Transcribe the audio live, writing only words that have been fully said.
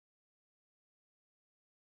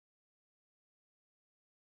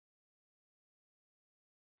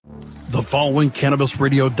The following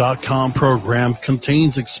CannabisRadio.com program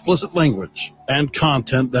contains explicit language and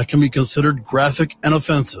content that can be considered graphic and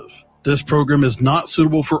offensive. This program is not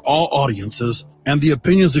suitable for all audiences, and the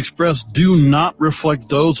opinions expressed do not reflect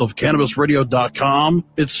those of CannabisRadio.com,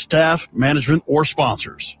 its staff, management, or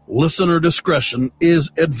sponsors. Listener discretion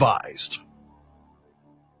is advised.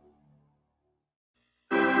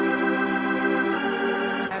 And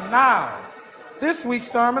now, this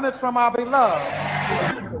week's sermon is from our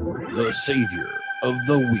beloved, the savior of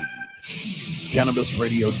the weed.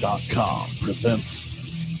 CannabisRadio.com presents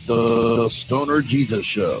the Stoner Jesus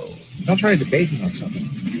Show. Don't try to debate me on something.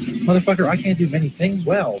 Motherfucker, I can't do many things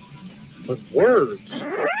well, but words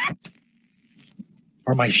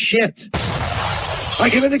are my shit. I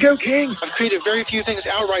give it the go, King. I've created very few things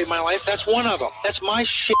outright in my life. That's one of them. That's my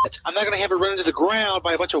shit. I'm not going to have it run into the ground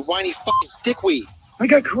by a bunch of whiny fucking dickweed. I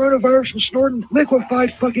got coronavirus from snorting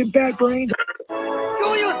liquefied fucking bat brains. Do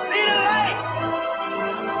you see the light?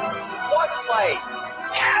 What light?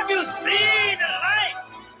 Have you seen the light?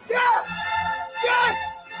 Yes! Yes!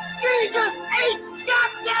 Jesus H.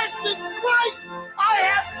 Goddamn Christ! I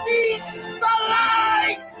have seen the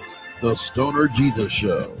light! The Stoner Jesus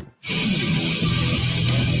Show.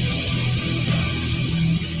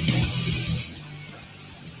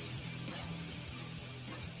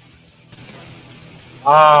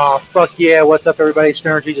 Fuck yeah. What's up, everybody?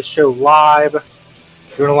 Stoner Jesus Show live.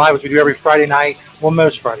 Doing a live as we do every Friday night. Well,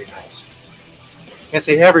 most Friday nights. I can't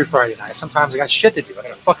say every Friday night. Sometimes I got shit to do. I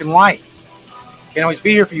got a fucking life. Can't always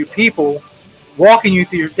be here for you people, walking you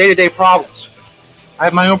through your day-to-day problems. I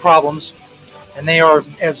have my own problems, and they are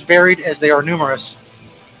as varied as they are numerous.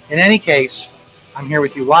 In any case, I'm here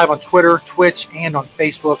with you live on Twitter, Twitch, and on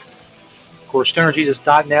Facebook. Of course,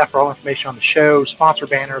 stonerjesus.net for all information on the show. Sponsor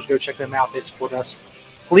banners, go check them out. They support us.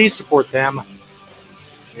 Please support them.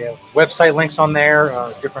 We have website links on there,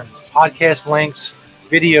 different podcast links,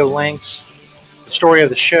 video links, the story of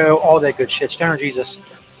the show, all that good shit.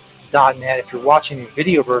 stonerjesus.net. If you're watching the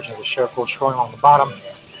video version of the show, of course, scrolling along the bottom,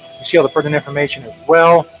 you see all the pertinent information as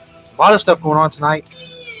well. A lot of stuff going on tonight.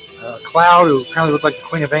 Cloud, who apparently looked like the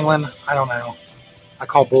Queen of England. I don't know. I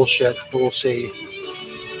call bullshit, but we'll see.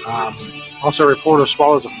 Also, a reporter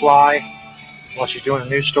swallows a fly while she's doing a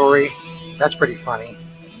news story. That's pretty funny.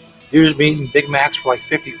 Dude's been eating Big Macs for like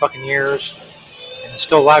 50 fucking years and is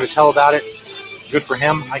still alive to tell about it. Good for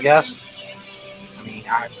him, I guess. I mean,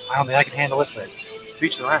 I don't think I can handle it, but to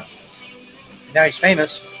each their own. And now he's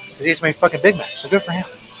famous because he eats many fucking Big Macs, so good for him.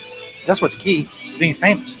 That's what's key, is being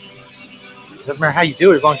famous. It doesn't matter how you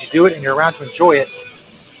do it, as long as you do it and you're around to enjoy it.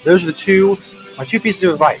 Those are my two pieces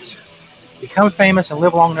of advice. Become famous and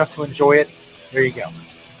live long enough to enjoy it. There you go.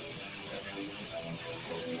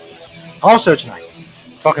 Also tonight,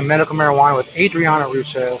 talking medical marijuana with Adriana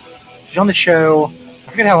Russo. She's on the show.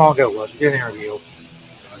 I forget how long ago it was. We did an interview.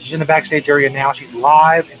 She's in the backstage area now. She's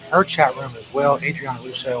live in her chat room as well,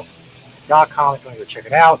 AdrianaRusso.com. If you want to go check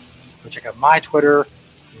it out, go check out my Twitter.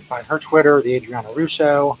 You can find her Twitter, the Adriana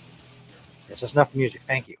Russo. Yes, that's enough music.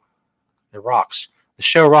 Thank you. It rocks. The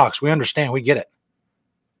show rocks. We understand. We get it.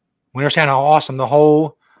 We understand how awesome the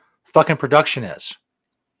whole fucking production is.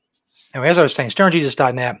 Anyway, as I was saying,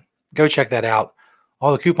 stonerjesus.net. Go check that out.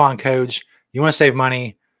 All the coupon codes. You want to save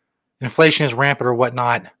money. Inflation is rampant or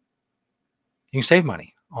whatnot. You can save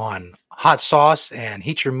money on hot sauce and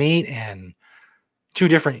Heat Your Meat and 2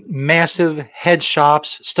 different massive head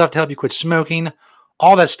shops, stuff to help you quit smoking,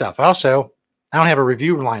 all that stuff. Also, I don't have a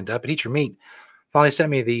review lined up, but Heat Your Meat finally sent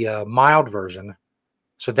me the mild version,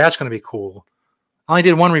 so that's going to be cool. I only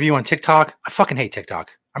did one review on TikTok. I fucking hate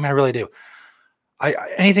TikTok. I mean, I really do.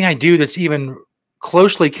 Anything I do that's even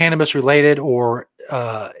closely cannabis related or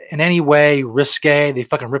in any way risque, they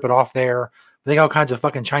fucking rip it off there. They got all kinds of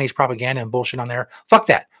fucking Chinese propaganda and bullshit on there. Fuck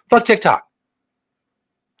that. Fuck TikTok.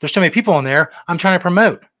 There's so many people on there I'm trying to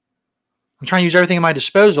promote. I'm trying to use everything at my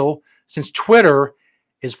disposal since Twitter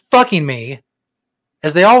is fucking me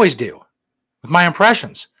as they always do with my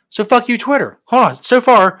impressions. So fuck you, Twitter. Hold on. So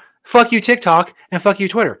far, fuck you, TikTok, and fuck you,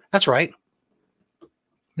 Twitter. That's right. I'm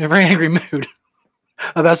in a very angry mood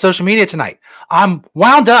about social media tonight. I'm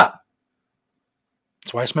wound up.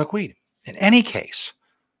 That's why I smoke weed. In any case,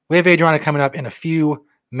 we have Adriana coming up in a few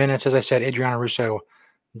minutes. As I said,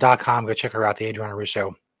 AdrianaRusso.com. Go check her out, the Adriana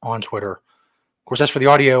Russo on Twitter. Of course, that's for the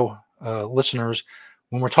audio listeners.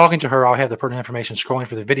 When we're talking to her, I'll have the pertinent information scrolling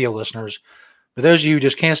for the video listeners. For those of you who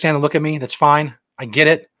just can't stand to look at me, that's fine. I get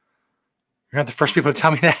it. You're not the first people to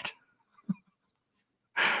tell me that.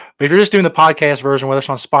 But if you're just doing the podcast version, whether it's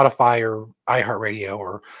on Spotify or iHeartRadio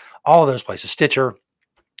or all of those places, Stitcher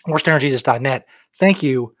or stonerjesus.net, thank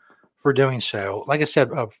you for doing so. Like I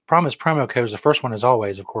said, promise promo codes. The first one is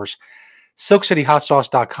always, of course,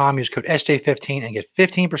 SilkCityHotSauce.com. Use code SJ15 and get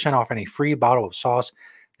 15% off any free bottle of sauce.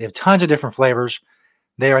 They have tons of different flavors.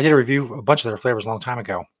 I did a review of a bunch of their flavors a long time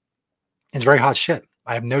ago. It's very hot shit.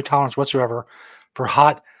 I have no tolerance whatsoever for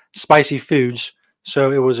hot, spicy foods.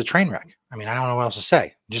 So it was a train wreck. I mean, I don't know what else to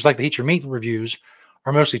say. Just like the Eat Your Meat reviews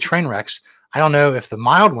are mostly train wrecks. I don't know if the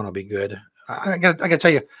mild one will be good. I gotta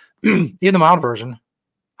tell you, even the mild version,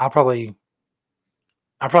 I'll probably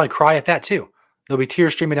cry at that too. There'll be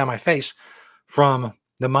tears streaming down my face from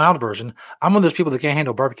the mild version. I'm one of those people that can't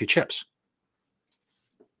handle barbecue chips.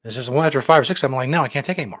 It's just one after 5 or 6. I'm like, no, I can't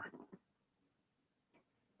take anymore.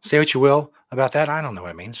 Say what you will about that. I don't know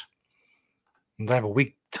what it means. I have a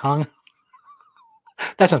weak tongue.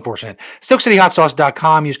 That's unfortunate.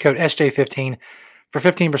 SilkCityHotSauce.com. Use code SJ15 for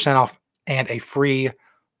 15% off and a free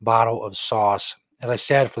bottle of sauce. As I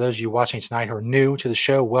said, for those of you watching tonight who are new to the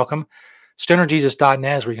show, welcome.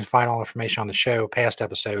 StonerJesus.net is where you can find all information on the show, past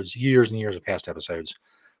episodes, years and years of past episodes,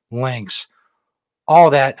 links, all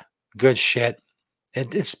that good shit.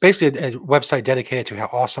 It's basically a website dedicated to how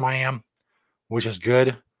awesome I am, which is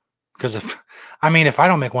good. Because if I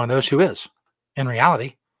don't make one of those, who is? In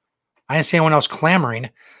reality, I didn't see anyone else clamoring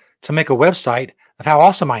to make a website of how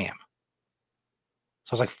awesome I am.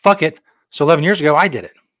 So I was like, fuck it. So 11 years ago, I did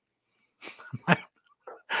it.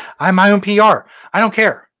 I'm my own PR. I don't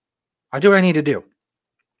care. I do what I need to do.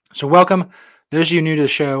 So welcome. Those of you new to the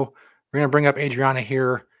show, we're going to bring up Adriana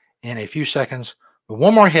here in a few seconds. But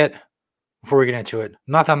one more hit before we get into it.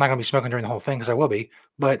 Not that I'm not going to be smoking during the whole thing, because I will be.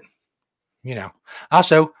 But,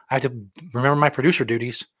 Also, I have to remember my producer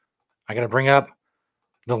duties. I got to bring up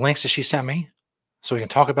the links that she sent me so we can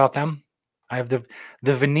talk about them. I have the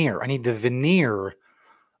veneer. I need the veneer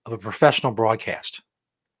of a professional broadcast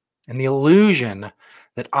and the illusion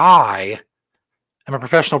that I am a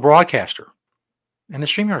professional broadcaster. And the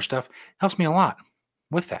StreamYard stuff helps me a lot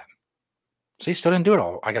with that. See, still didn't do it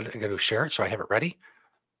all. I got to go share it so I have it ready.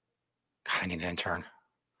 God, I need an intern.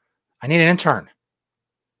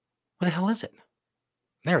 What the hell is it?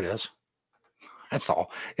 There it is. That's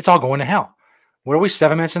all. It's all going to hell. What are we,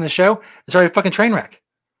 7 minutes in the show? It's already a fucking train wreck.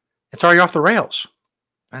 It's already off the rails.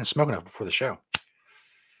 I didn't smoke enough before the show.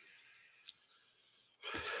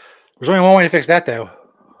 There's only one way to fix that, though,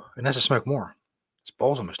 and that's to smoke more. This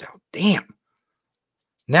bowl's almost out. Damn.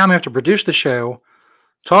 Now I'm going to have to produce the show,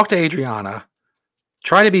 talk to Adriana,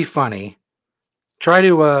 try to be funny, try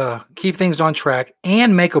to keep things on track,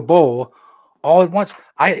 and make a bowl all at once.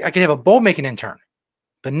 I could have a bowl-making intern,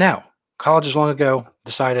 but no. Colleges long ago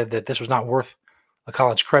decided that this was not worth a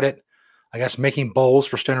college credit. I guess making bowls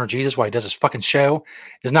for Stoner Jesus while he does his fucking show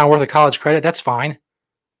is not worth a college credit. That's fine.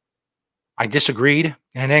 I disagreed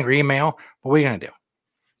in an angry email, but what are you going to do?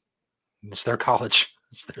 It's their college.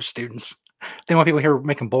 It's their students. They want people here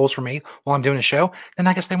making bowls for me while I'm doing a show, then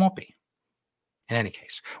I guess they won't be. In any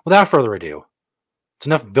case, without further ado, it's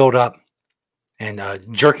enough build up and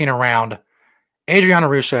jerking around. Adriana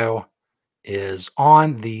Russo is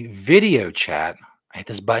on the video chat. I hit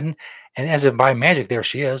this button, and as if by magic, there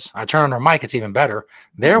she is. I turn on her mic, it's even better.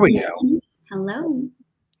 There we go. Hello.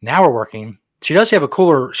 Now we're working. She does have a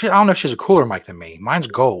cooler, I don't know if she has a cooler mic than me. Mine's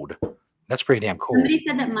gold. That's pretty damn cool. Somebody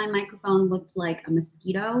said that my microphone looked like a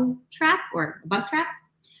mosquito trap or a bug trap.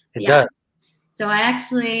 It does. So I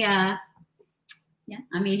actually, I'm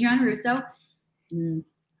Adriana Russo. Have you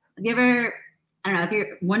ever, I don't know, if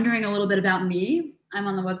you're wondering a little bit about me, I'm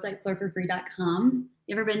on the website flirtforfree.com.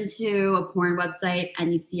 You ever been to a porn website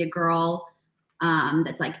and you see a girl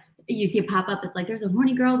that's like, you see a pop-up that's like, there's a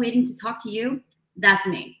horny girl waiting to talk to you? That's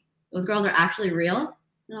me. Those girls are actually real,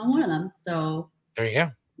 and I'm one of them. So there you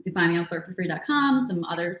go. You can find me on flirtforfree.com, some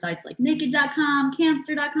other sites like naked.com,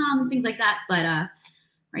 camster.com, things like that. But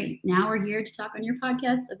right now we're here to talk on your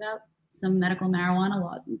podcast about some medical marijuana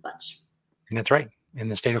laws and such. And that's right, in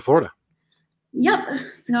the state of Florida. Yep.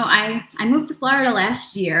 So I moved to Florida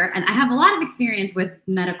last year, and I have a lot of experience with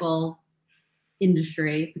medical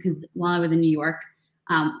industry because while I was in New York,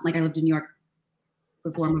 I lived in New York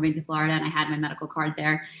before moving to Florida, and I had my medical card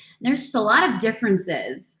there. And there's just a lot of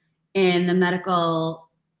differences in the medical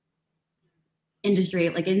industry,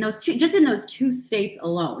 like in those two states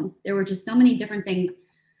alone. There were just so many different things.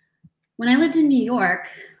 When I lived in New York,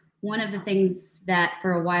 one of the things that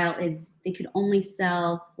for a while is they could only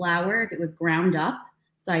sell flour if it was ground up.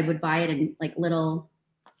 So I would buy it in like little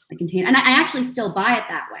containers. And I actually still buy it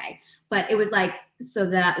that way. But it was like, so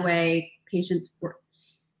that way patients were,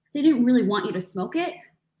 they didn't really want you to smoke it.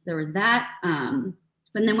 So there was that.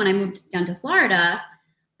 But then when I moved down to Florida,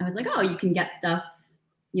 I was like, oh, you can get stuff,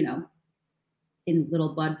 in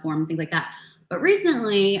little bud form, things like that. But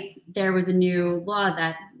recently, there was a new law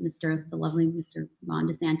that the lovely Mr. Ron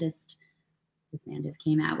DeSantis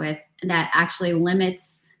came out with that actually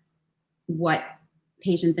limits what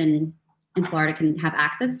patients in Florida can have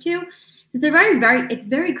access to. So it's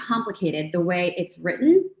very complicated the way it's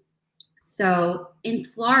written. So in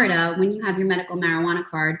Florida, when you have your medical marijuana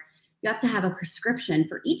card, you have to have a prescription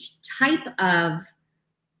for each type of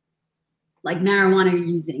like marijuana you're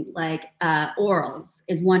using. Like orals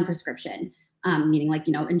is one prescription, meaning like,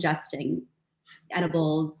 ingesting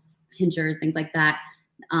edibles, tinctures, things like that.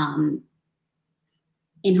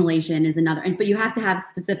 Inhalation is another, but you have to have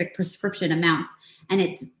specific prescription amounts, and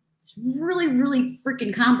it's really, really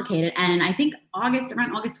freaking complicated. And I think around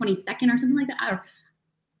August 22nd or something like that, or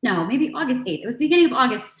no, maybe August 8th. It was beginning of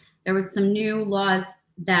August. There was some new laws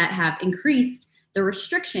that have increased the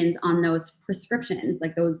restrictions on those prescriptions,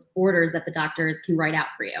 like those orders that the doctors can write out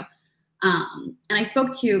for you. And I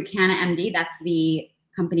spoke to Canna MD. That's the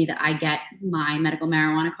company that I get my medical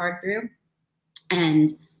marijuana card through,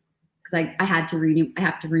 and because I have to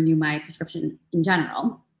renew my prescription in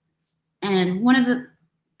general. And one of the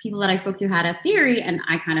people that I spoke to had a theory, and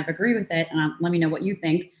I kind of agree with it. And let me know what you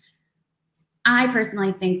think. I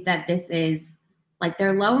personally think that this is like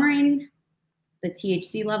they're lowering the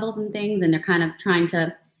THC levels and things, and they're kind of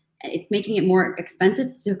it's making it more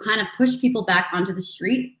expensive to kind of push people back onto the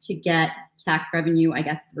street to get tax revenue, I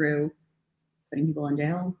guess, through putting people in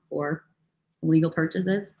jail for illegal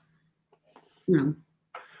purchases.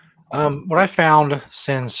 What I found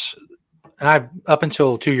up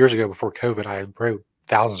until 2 years ago before COVID, I wrote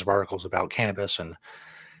thousands of articles about cannabis and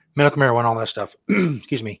medical marijuana, all that stuff.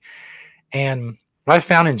 Excuse me. And what I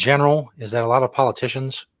found in general is that a lot of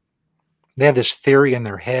politicians, they have this theory in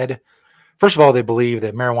their head. First of all, they believe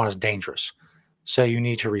that marijuana is dangerous. So you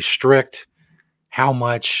need to restrict how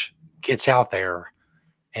much gets out there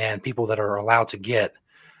and people that are allowed to get.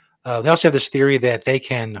 They also have this theory that they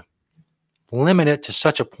can limit it to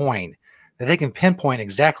such a point that they can pinpoint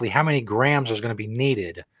exactly how many grams is going to be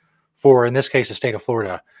needed for, in this case, the state of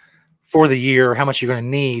Florida, for the year, how much you're going to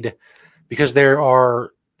need, because they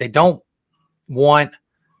don't want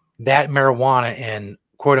that marijuana in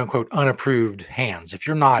quote unquote unapproved hands. If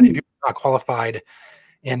you're not qualified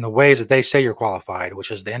in the ways that they say you're qualified,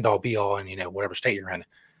 which is the end all be all in, whatever state you're in,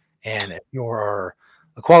 and if you are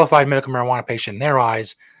a qualified medical marijuana patient in their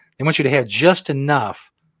eyes, they want you to have just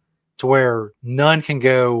enough to where none can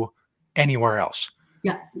go anywhere else.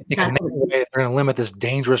 Yes. They're going to limit this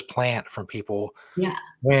dangerous plant from people. Yeah.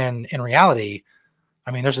 When in reality,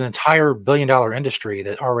 I mean, there's an entire $1 billion industry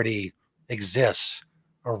that already exists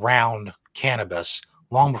around cannabis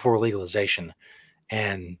long before legalization.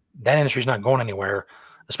 And that industry is not going anywhere,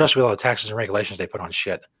 especially with all the taxes and regulations they put on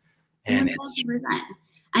shit. And 100%.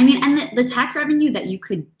 I mean, and the tax revenue that you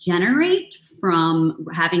could generate from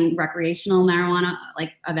having recreational marijuana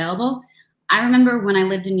like available. I remember when I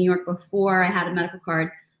lived in New York before I had a medical card,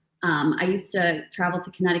 I used to travel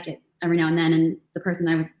to Connecticut every now and then, and the person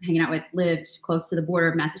I was hanging out with lived close to the border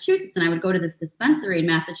of Massachusetts, and I would go to this dispensary in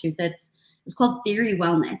Massachusetts. It was called Theory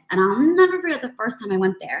Wellness, and I'll never forget the first time I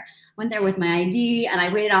went there. I went there with my ID, and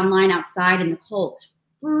I waited online outside in the cold,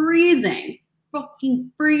 freezing,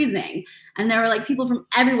 fucking freezing. And there were like people from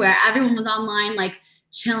everywhere. Everyone was online, like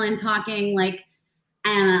chilling, talking, like,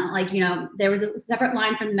 and like, there was a separate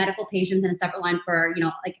line for the medical patients and a separate line for,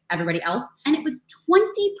 like everybody else. And it was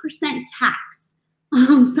 20%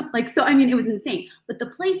 tax. So, I mean, it was insane. But the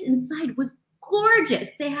place inside was gorgeous.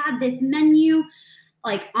 They had this menu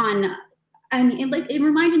like it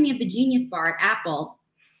reminded me of the Genius Bar at Apple.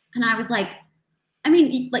 And I was like, I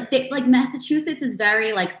mean, like Massachusetts is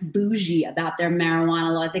very like bougie about their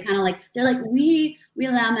marijuana laws. They kind of they're like, we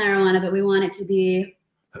allow marijuana, but we want it to be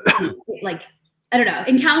like, I don't know.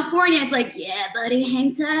 In California, it's like, yeah, buddy,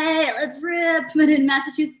 hang tight, let's rip. But in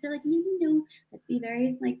Massachusetts, they're like, no, let's be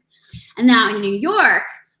very like. And now in New York,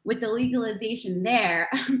 with the legalization there,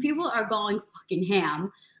 people are going fucking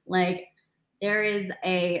ham. Like, there is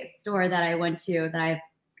a store that I went to that I've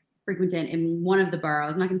frequented in one of the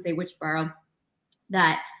boroughs. I'm not going to say which borough.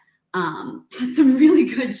 That has some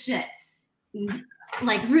really good shit.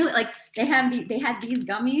 Like really, like they had these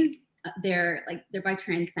gummies. They're by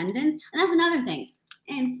Transcendence, and that's another thing.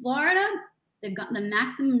 In Florida, the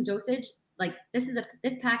maximum dosage, like this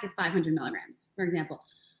pack is 500 milligrams, for example.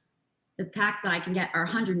 The packs that I can get are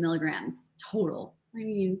 100 milligrams total. I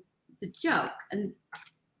mean, it's a joke.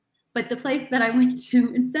 But the place that I went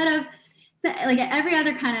to, instead of like every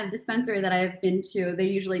other kind of dispensary that I've been to,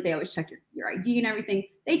 they always check your ID and everything.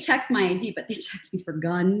 They checked my ID, but they checked me for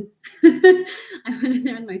guns. I went in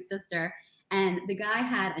there with my sister, And the guy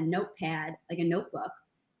had a notepad, like a notebook,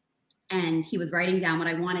 and he was writing down what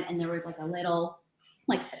I wanted. And there was like a little,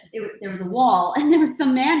 there was a wall, and there was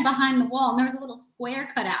some man behind the wall, and there was a little square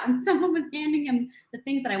cut out, and someone was handing him the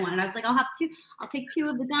things that I wanted. I was like, I'll take 2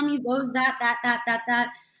 of the gummies, those, that.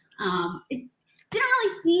 It didn't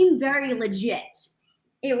really seem very legit.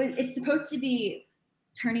 It's supposed to be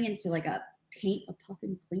turning into like a puff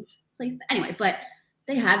and paint place. But anyway, but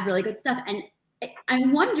they had really good stuff. And I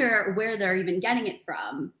wonder where they're even getting it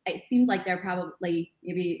from. It seems like they're probably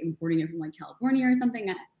maybe importing it from like California or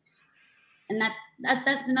something. And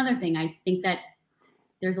that's another thing. I think that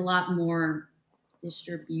there's a lot more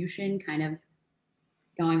distribution kind of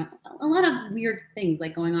going on. A lot of weird things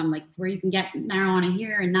like going on, like where you can get marijuana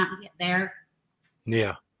here and not get there.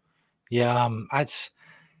 Yeah.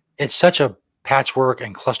 It's such a patchwork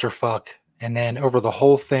and clusterfuck. And then over the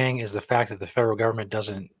whole thing is the fact that the federal government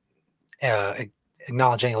doesn't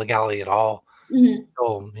acknowledge any legality at all.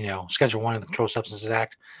 Mm-hmm. Schedule 1 of the Controlled Substances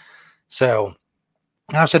Act. So,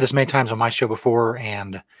 and I've said this many times on my show before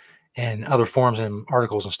and in other forums and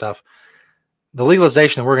articles and stuff, the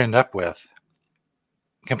legalization that we're going to end up with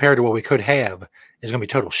compared to what we could have is going to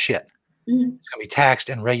be total shit. Mm-hmm. It's going to be taxed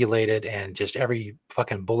and regulated, and just every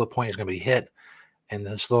fucking bullet point is going to be hit. And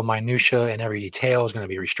this little minutia and every detail is going to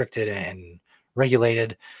be restricted and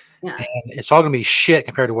regulated. Yeah. And it's all going to be shit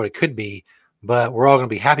compared to what it could be, but we're all going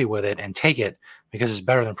to be happy with it and take it because it's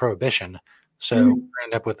better than prohibition. So we're going to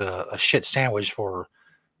end up with a shit sandwich for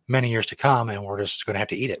many years to come, and we're just going to have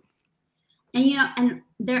to eat it. And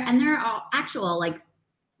there are actual, like,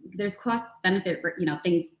 there's cost benefit for,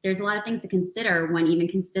 things. There's a lot of things to consider when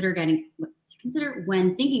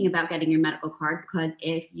when thinking about getting your medical card, because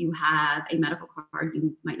if you have a medical card,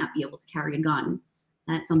 you might not be able to carry a gun.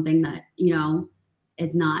 That's something that,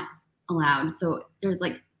 is not allowed. So there's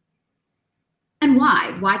and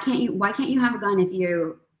why can't you have a gun if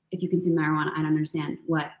you consume marijuana? I don't understand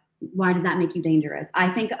why does that make you dangerous? I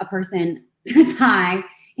think a person that's high,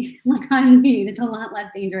 like on weed, is a lot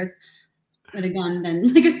less dangerous with a gun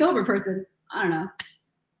than like a sober person. I don't know.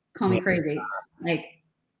 Call me crazy.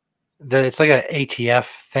 It's like an ATF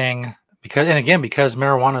thing because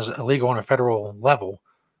marijuana is illegal on a federal level,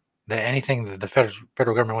 that anything that the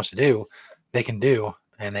federal government wants to do, they can do,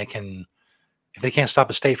 and they can, if they can't stop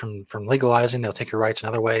a state from legalizing, they'll take your rights in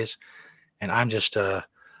other ways. And I'm just, I'm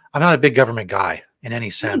not a big government guy in any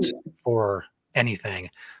sense for anything,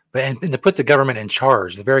 but and to put the government in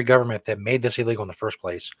charge, the very government that made this illegal in the first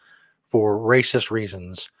place, for racist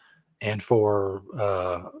reasons and for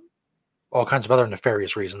all kinds of other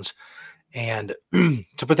nefarious reasons, and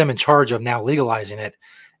to put them in charge of now legalizing it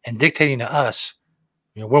and dictating to us,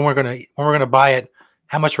 when we're gonna buy it,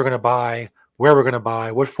 how much we're gonna buy, where we're gonna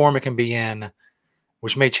buy, what form it can be in,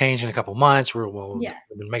 which may change in a couple months. We'll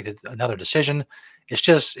make another decision.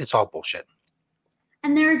 It's all bullshit.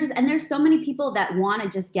 And there's so many people that want to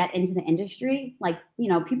just get into the industry. Like,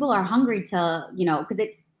 people are hungry to, because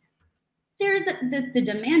the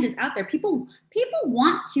demand is out there. People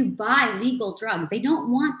want to buy legal drugs. They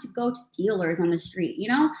don't want to go to dealers on the street,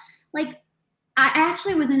 Like, I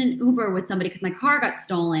actually was in an Uber with somebody because my car got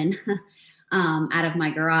stolen out of my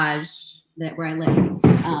garage where I live.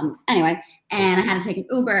 Anyway, and I had to take an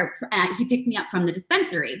Uber. He picked me up from the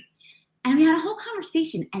dispensary, and we had a whole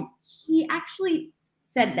conversation. And he actually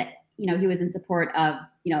said that, he was in support of,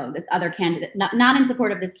 this other candidate, not in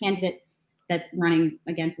support of this candidate that's running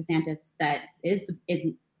against DeSantis, that is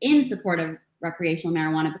in support of recreational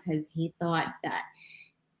marijuana, because he thought that,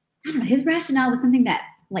 I don't know, his rationale was something that,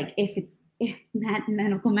 like, if that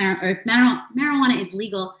marijuana is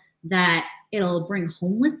legal, that it'll bring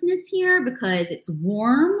homelessness here because it's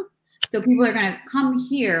warm. So people are going to come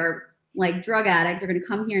here, like drug addicts are going to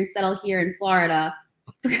come here and settle here in Florida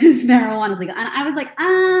because marijuana is legal. And I was like,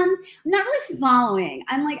 I'm not really following.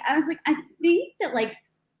 I think that like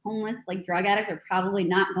homeless, like drug addicts are probably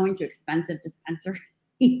not going to expensive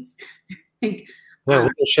dispensaries.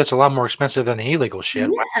 Legal shit's a lot more expensive than the illegal shit.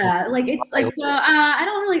 Yeah, like it's like so. I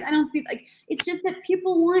don't see, like, it's just that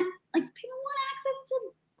people want access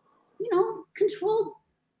to, controlled.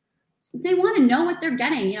 They want to know what they're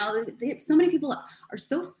getting. So many people are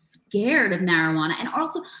so scared of marijuana, and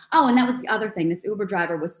also, and that was the other thing. This Uber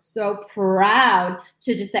driver was so proud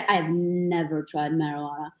to just say, "I have never tried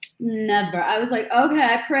marijuana, never." I was like, "Okay,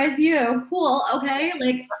 I praise you, cool, okay."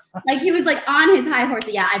 Like he was like on his high horse.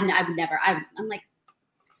 Yeah, I would never. I'm like.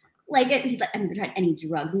 He's like, I've never tried any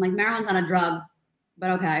drugs. I'm like, marijuana's not a drug, but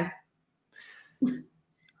okay.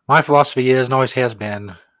 My philosophy is, and always has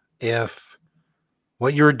been, if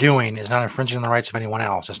what you're doing is not infringing on the rights of anyone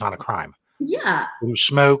else, it's not a crime. Yeah. You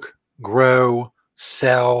smoke, grow,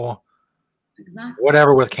 sell, Exactly.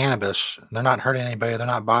 whatever with cannabis. They're not hurting anybody. They're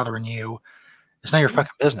not bothering you. It's not your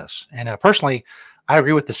fucking business. And personally, I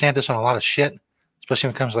agree with DeSantis on a lot of shit, especially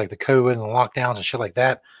when it comes to like the COVID and the lockdowns and shit like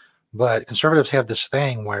that. But conservatives have this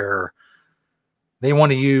thing where they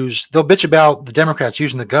want to they'll bitch about the Democrats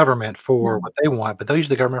using the government for what they want, but they'll use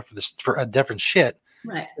the government for a different shit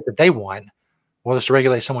Right. that they want, whether it's to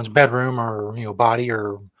regulate someone's bedroom or body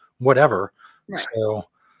or whatever. Right. So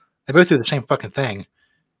they both do the same fucking thing.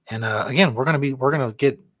 And again, we're gonna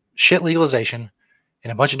get shit legalization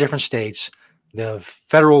in a bunch of different states. The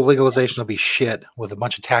federal legalization will be shit with a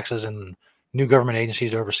bunch of taxes and new government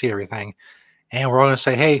agencies to oversee everything. And we're all going to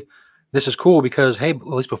say, hey, this is cool because, hey, at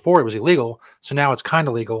least before it was illegal. So now it's kind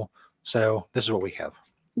of legal. So this is what we have.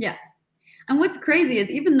 Yeah. And what's crazy is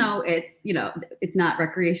even though it's, it's not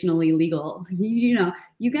recreationally legal, you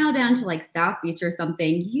go down to like South Beach or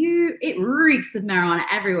something, it reeks of marijuana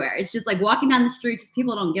everywhere. It's just like walking down the street, just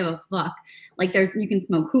people don't give a fuck. Like you can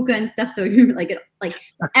smoke hookah and stuff. So you're like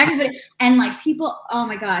everybody, and like people, oh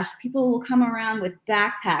my gosh, people will come around with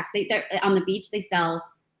backpacks. They're on the beach. They sell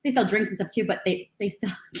drinks and stuff too, but they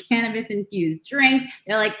sell cannabis infused drinks.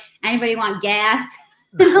 They're like, anybody want gas?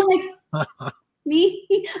 And I'm like, me?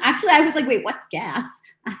 Actually, I was like, wait, what's gas?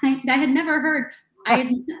 I had never heard. I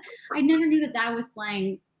never knew that was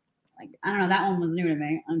slang. Like, I don't know. That one was new to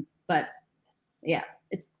me. But yeah,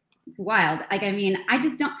 it's wild. Like, I mean, I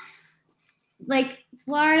just don't like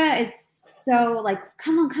Florida is so like,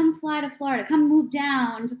 come fly to Florida, come move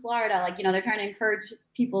down to Florida. Like, they're trying to encourage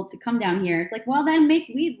people to come down here. It's like, well, then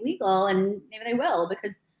make weed legal, and maybe they will,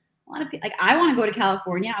 because a lot of people, like, I want to go to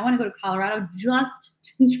California. I want to go to Colorado just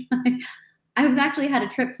to try. I was actually had a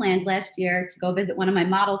trip planned last year to go visit one of my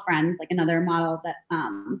model friends, like another model that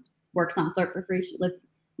works on Flirt for Free. She lives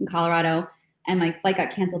in Colorado, and my flight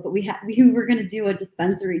got canceled. But we were going to do a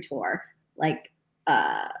dispensary tour. Like,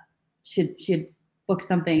 she had booked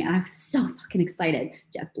something, and I was so fucking excited.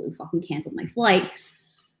 JetBlue fucking canceled my flight,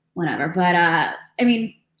 whatever. But I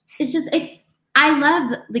mean, I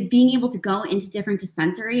love like being able to go into different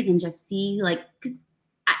dispensaries and just see, like, because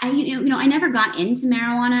I never got into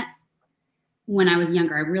marijuana when I was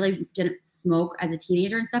younger. I really didn't smoke as a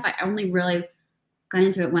teenager and stuff. I only really got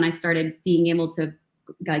into it when I started being able to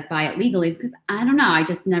like buy it legally, because I don't know, I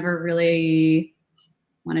just never really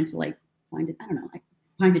wanted to like find it. I don't know, like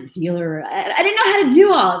find a dealer. I didn't know how to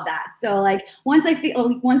do all of that. So like once I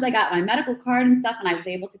got my medical card and stuff and I was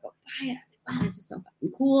able to go buy it, I was like, wow, this is so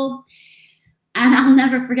fucking cool. And I'll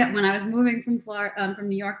never forget when I was moving from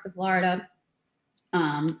New York to Florida.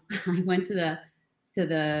 I went to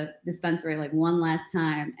the dispensary like one last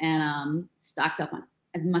time and stocked up on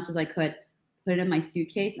as much as I could, put it in my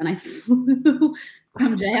suitcase, and I flew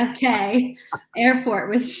from JFK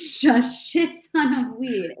airport with a shit ton of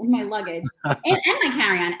weed in my luggage and my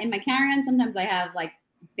carry-on. In my carry-on, sometimes I have like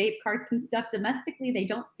vape carts and stuff. Domestically, they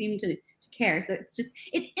don't seem to care. So it's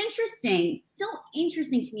interesting, so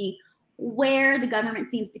interesting to me where the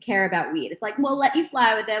government seems to care about weed. It's like, we'll let you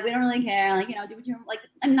fly with it. We don't really care. Like, do what you like.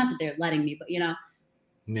 I'm not that they're letting me, but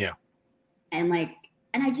Yeah. And like,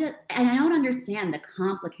 and I don't understand the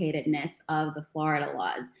complicatedness of the Florida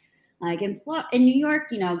laws. Like in New York,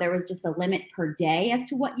 there was just a limit per day as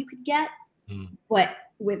to what you could get. But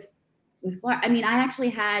with Florida, I mean, I actually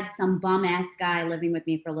had some bum ass guy living with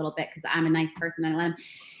me for a little bit because I'm a nice person. I let him,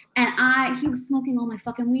 and he was smoking all my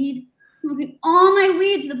fucking weed, to the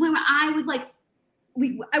point where I was like,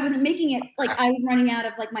 I wasn't making it. Like, I was running out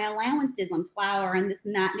of like my allowances on flour and this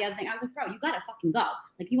and that and the other thing. I was like, bro, you gotta fucking go.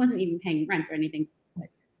 Like, he wasn't even paying rent or anything. But I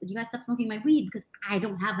said, you gotta stop smoking my weed because I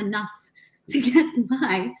don't have enough to get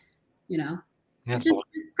by. It's just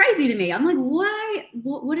crazy to me. I'm like, why?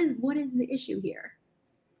 What is the issue here?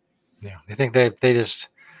 Yeah, I think they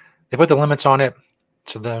put the limits on it,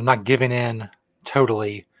 so they're not giving in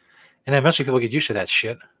totally, and then eventually people get used to that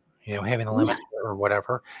shit. Having the limits or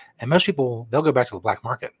whatever. And most people, they'll go back to the black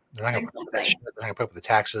market. They're not going to put up with that shit. They're not going to put up with the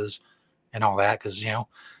taxes and all that because, they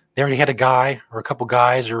already had a guy or a couple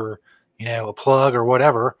guys or, a plug or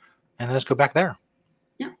whatever, and then let's go back there.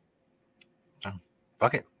 Yeah. So,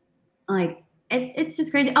 fuck it. Like, it's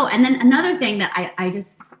just crazy. Oh, and then another thing that I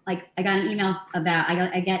just, like, I got an email about,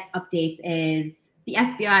 I get updates is the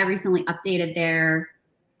FBI recently updated their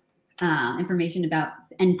information about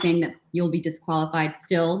and saying that you'll be disqualified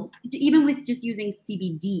still, even with just using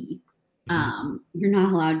CBD. You're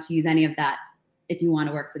not allowed to use any of that if you want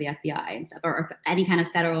to work for the FBI and stuff, or any kind of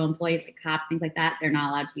federal employees, like cops, things like that. They're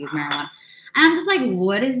not allowed to use marijuana. And I'm just like,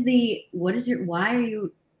 why are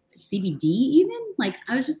you CBD even? Like,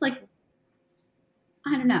 I was just like,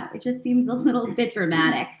 I don't know. It just seems a little bit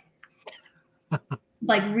dramatic.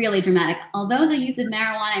 like really dramatic. Although the use of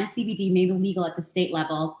marijuana and CBD may be legal at the state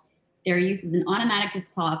level, their use is an automatic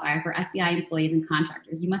disqualifier for FBI employees and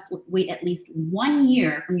contractors. You must wait at least 1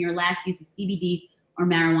 year from your last use of CBD or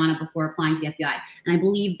marijuana before applying to the FBI. And I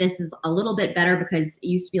believe this is a little bit better because it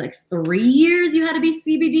used to be like 3 years you had to be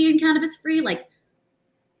CBD and cannabis free. Like,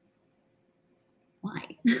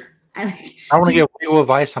 why? I want to give legal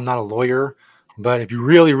advice. I'm not a lawyer, but if you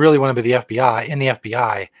really, really want to be the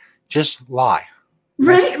FBI, just lie.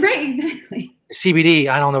 Right, exactly. CBD,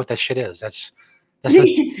 I don't know what that shit is. That's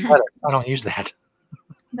Exactly. I don't use that.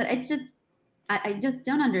 But it's just, I just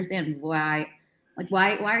don't understand why. Like,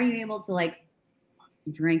 why are you able to like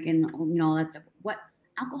drink and all that stuff? What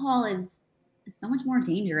alcohol is so much more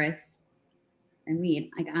dangerous than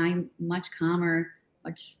weed. Like, I'm much calmer,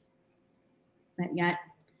 but yet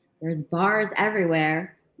there's bars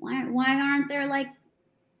everywhere. Why aren't there like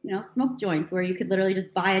smoke joints where you could literally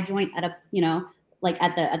just buy a joint at a like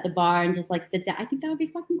at the bar and just like sit down? I think that would be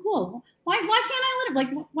fucking cool. Why can't I let it?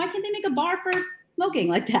 Like, why can't they make a bar for smoking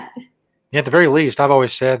like that? Yeah, at the very least, I've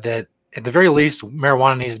always said that at the very least,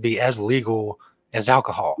 marijuana needs to be as legal as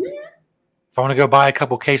alcohol. If I want to go buy a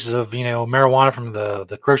couple cases of marijuana from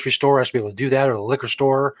the grocery store, I should be able to do that, or the liquor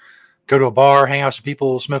store. Go to a bar, hang out with some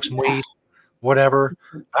people, smoke some weed, whatever.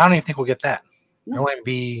 I don't even think we'll get that. It won't even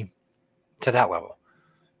be to that level.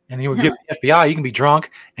 And you would give the FBI, you can be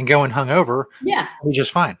drunk and go and hungover. Yeah. It'll be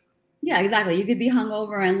just fine. Yeah, exactly. You could be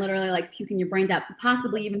hungover and literally like puking your brains out,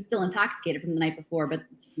 possibly even still intoxicated from the night before, but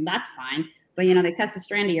that's fine. But they test the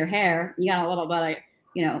strand of your hair. You got a little bit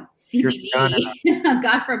of CBD.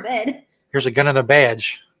 God forbid. Here's a gun and a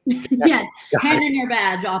badge. Yeah, hand in your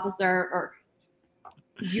badge, officer. Or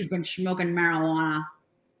you've been smoking marijuana,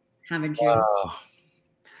 haven't you?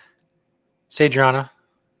 So, Adriana,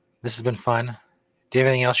 this has been fun. Do you have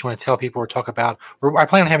anything else you want to tell people or talk about? I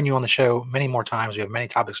plan on having you on the show many more times. We have many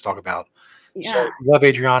topics to talk about. Yeah. So, love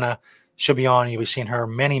Adriana. She'll be on. You'll be seeing her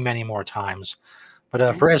many, many more times. But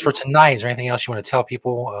as for tonight, is there anything else you want to tell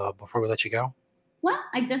people before we let you go? Well,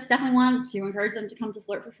 I just definitely wanted to encourage them to come to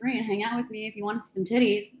Flirt for Free and hang out with me. If you want to see some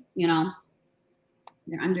titties,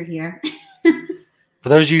 they're under here. For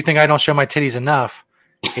those of you who think I don't show my titties enough,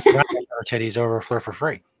 Adriana shows her titties over Flirt for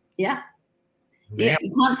Free. Yeah. Yeah.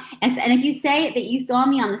 And if you say that you saw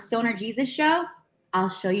me on the Stoner Jesus show, I'll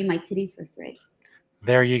show you my titties for free.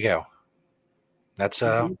 There you go. That's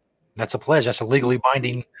a pledge. That's a legally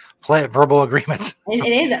binding verbal agreement. It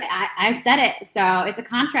is. I said it. So it's a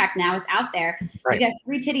contract now. It's out there. Right. You get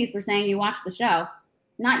free titties for saying you watched the show.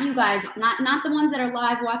 Not you guys. Not the ones that are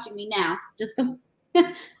live watching me now. Just the.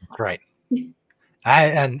 Right.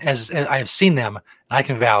 As I have seen them, and I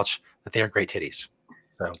can vouch that they are great titties.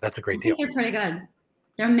 So that's a great deal. They're pretty good.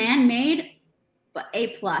 They're man-made, but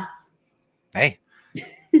A+. Hey.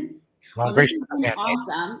 Well, this has been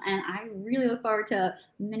awesome, and I really look forward to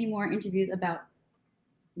many more interviews about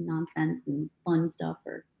nonsense and fun stuff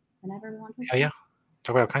or whatever we want to talk about. Yeah.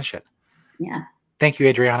 Talk about all kinds of shit. Yeah. Thank you,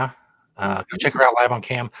 Adriana. Go check her out live on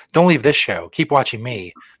cam. Don't leave this show. Keep watching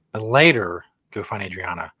me, but later go find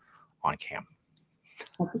Adriana on cam.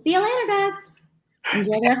 Hope to see you later, guys.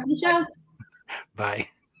 Enjoy the rest of the show. Bye.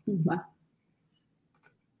 Bye.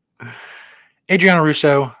 Adriana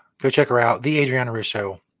Russo, go check her out. The Adriana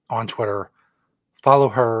Russo on Twitter. Follow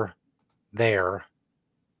her there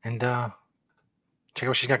and check out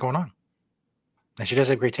what she's got going on. And she does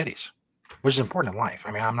have great titties, which is important in life.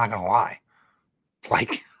 I mean, I'm not going to lie.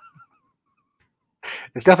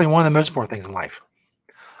 It's definitely one of the most important things in life.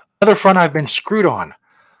 Other front I've been screwed on.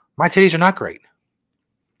 My titties are not great.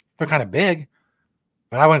 They're kind of big,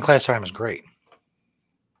 but I wouldn't classify them as great.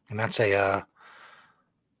 And that's it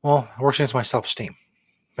works against my self-esteem.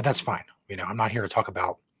 But that's fine. I'm not here to talk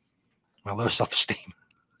about my low self-esteem.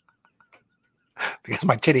 Because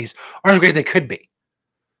my titties aren't as great as they could be.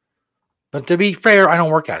 But to be fair, I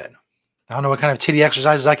don't work at it. I don't know what kind of titty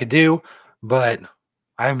exercises I could do, but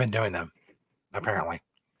I haven't been doing them, apparently.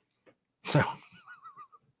 So,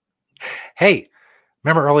 hey,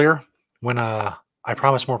 remember earlier when I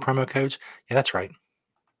promised more promo codes? Yeah, that's right.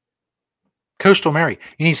 Coastal Mary.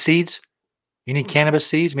 You need seeds? You need cannabis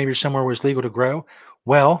seeds? Maybe you're somewhere where it's legal to grow.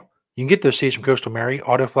 Well, you can get those seeds from Coastal Mary,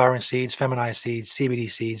 auto-flowering seeds, feminized seeds,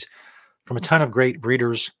 CBD seeds, from a ton of great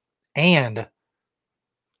breeders and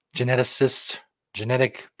geneticists,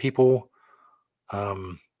 genetic people,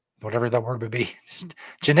 whatever that word would be.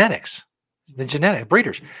 Genetics. The genetic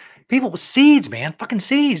breeders. People with seeds, man. Fucking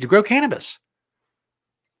seeds to grow cannabis.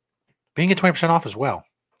 But you can get 20% off as well.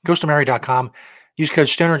 CoastalMary.com. Use code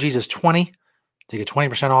StonerJesus20 to get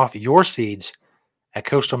 20% off your seeds at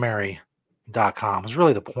CoastalMary.com. It's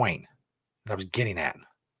really the point that I was getting at.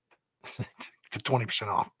 the 20%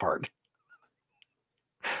 off part.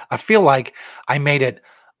 I feel like I made it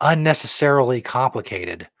unnecessarily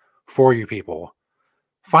complicated for you people.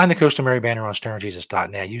 Find the Coastal Mary banner on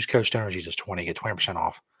stonerjesus.net. Use code StonerJesus20. Get 20%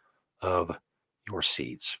 off of your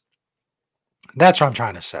seeds. That's what I'm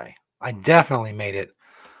trying to say. I definitely made it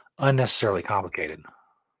unnecessarily complicated.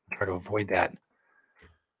 Try to avoid that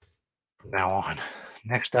from now on.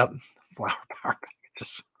 Next up, flower power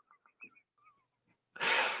packages.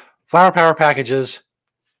 Flower power packages.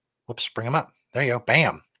 Whoops, bring them up. There you go.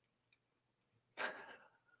 Bam.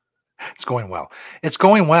 It's going well. It's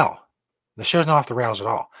going well. The show's not off the rails at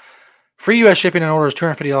all. Free U.S. shipping and orders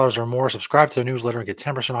 $250 or more. Subscribe to their newsletter and get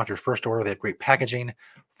 10% off your first order. They have great packaging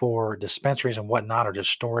for dispensaries and whatnot, or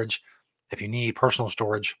just storage if you need personal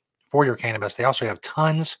storage for your cannabis. They also have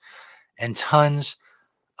tons and tons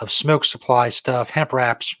of smoke supply stuff, hemp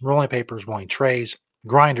wraps, rolling papers, rolling trays,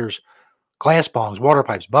 grinders, glass bongs, water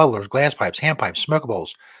pipes, bubblers, glass pipes, hand pipes,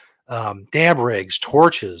 smokables, dab rigs,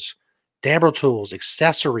 torches, dabber tools,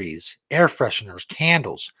 accessories, air fresheners,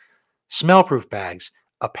 candles, smell-proof bags,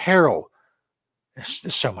 apparel.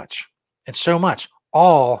 It's so much. It's so much.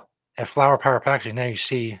 All at Flower Power Packaging. There you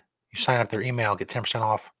see, you sign up their email, get 10%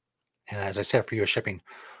 off. And as I said, for U.S. shipping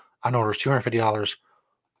on orders $250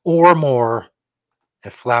 or more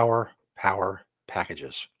at Flower Power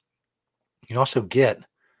Packages. You can also get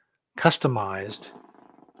customized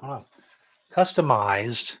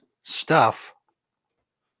stuff.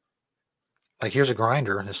 Like here's a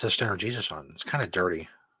grinder that says Stoner Jesus on it. It's kind of dirty.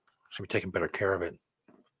 Should be taking better care of it.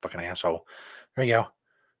 Fucking asshole. There you go.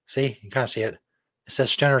 See? You can kind of see it. It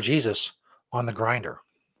says Stoner Jesus on the grinder.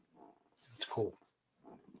 It's cool.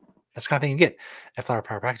 That's the kind of thing you get at Flower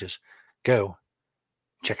Power Packages. Go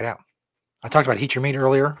check it out. I talked about Heat Your Meat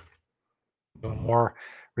earlier. More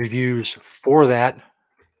reviews for that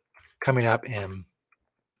coming up in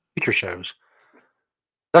future shows.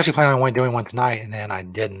 I was actually planning on doing one tonight, and then I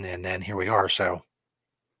didn't, and then here we are. So,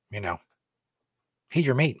 Heat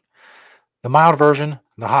Your Meat. The mild version,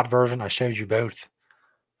 the hot version, I showed you both.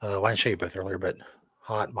 Well, I didn't show you both earlier, but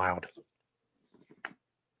hot, mild.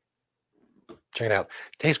 Check it out.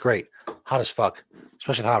 Tastes great. Hot as fuck.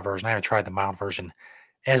 Especially the hot version. I haven't tried the mild version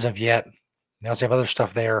as of yet. They also have other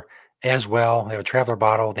stuff there as well. They have a traveler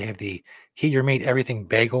bottle. They have the Heat Your Meat Everything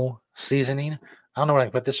Bagel Seasoning. I don't know what I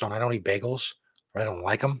can put this on. I don't eat bagels, or I don't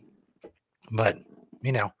like them. But,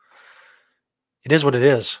 it is what it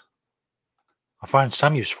is. I'll find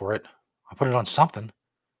some use for it. I'll put it on something. You know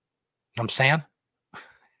what I'm saying?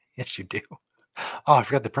 Yes, you do. Oh, I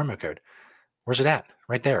forgot the promo code. Where's it at?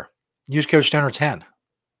 Right there. Use code STONER10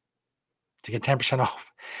 to get 10%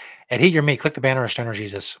 off. At Heat Your Meat, click the banner at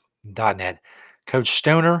stonerjesus.net. Code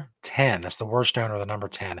STONER10. That's the word stoner, the number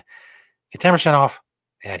 10. Get 10% off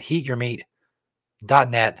at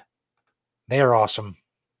heatyourmeat.net. They are awesome.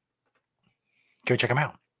 Go check them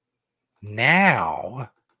out. Now,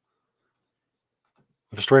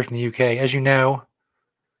 we have a story from the UK. As you know,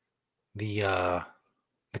 the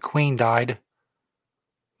Queen died.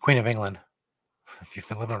 Queen of England. If you've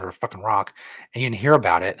been living under a fucking rock and you didn't hear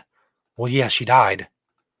about it, well, yeah, she died.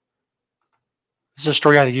 This is a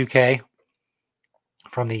story out of the UK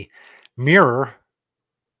from the Mirror.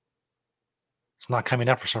 It's not coming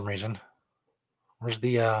up for some reason. Where's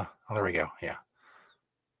the, oh, there we go. Yeah.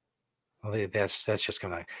 Well, that's just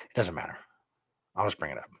coming out. It doesn't matter. I'll just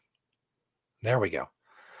bring it up. There we go.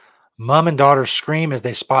 Mom and daughter scream as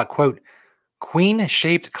they spot, quote,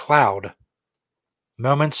 queen-shaped cloud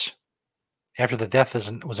moments after the death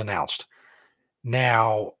was announced.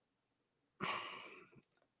 Now,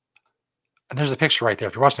 there's a picture right there.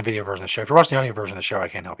 If you're watching the video version of the show, if you're watching the audio version of the show, I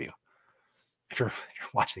can't help you. If you're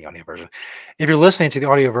watching the audio version, if you're listening to the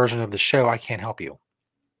audio version of the show, I can't help you.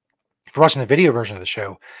 If you're watching the video version of the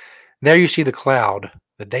show, there you see the cloud.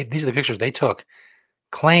 These are the pictures they took,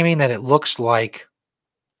 claiming that it looks like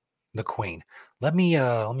the Queen. Let me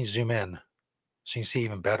zoom in so you can see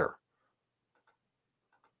even better.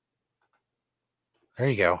 There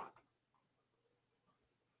you go.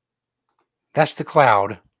 That's the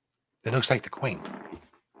cloud that looks like the Queen.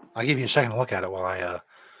 I'll give you a second to look at it while I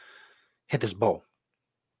hit this bowl.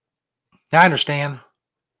 Now I understand,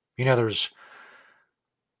 there's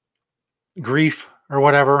grief or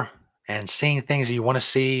whatever, and seeing things that you want to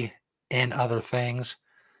see in other things.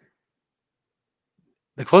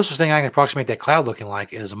 The closest thing I can approximate that cloud looking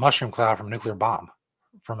like is a mushroom cloud from a nuclear bomb,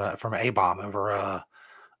 from an A-bomb over a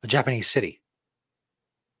Japanese city.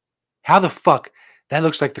 How the fuck that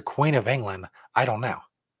looks like the Queen of England, I don't know.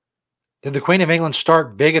 Did the Queen of England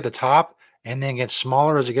start big at the top and then get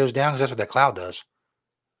smaller as it goes down? Because that's what that cloud does.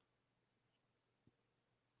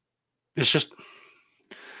 It's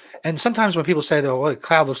And sometimes when people say, though, well, the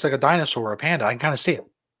cloud looks like a dinosaur or a panda, I can kind of see it.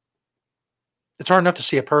 It's hard enough to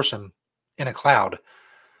see a person in a cloud.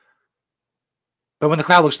 But when the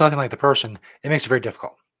cloud looks nothing like the person, it makes it very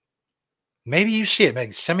difficult. Maybe you see it.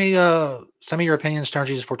 Maybe send me your opinions,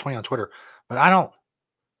 StonerJesus420 on Twitter. But I don't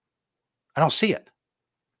see it.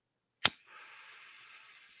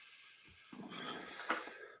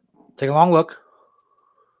 Take a long look.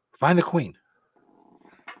 Find the queen.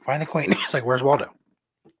 Find the queen. It's like, where's Waldo?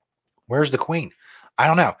 Where's the queen? I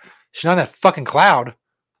don't know. She's not in that fucking cloud.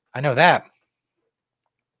 I know that.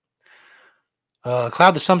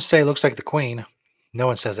 Cloud that some say looks like the queen. No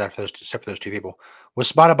one says that except for those two people. Was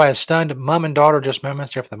spotted by a stunned mom and daughter just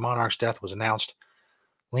moments after the monarch's death was announced.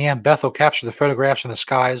 Leanne Bethel captured the photographs in the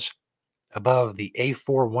skies above the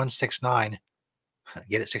A4169.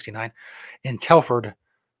 Get it, 69? In Telford,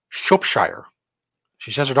 Shropshire.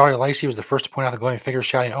 She says her daughter Lacey was the first to point out the glowing figure,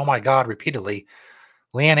 shouting, "Oh my God," repeatedly.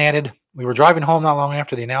 Leanne added, "We were driving home not long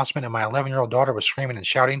after the announcement, and my 11-year-old daughter was screaming and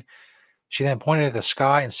shouting. She then pointed at the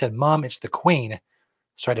sky and said, 'Mom, it's the Queen.'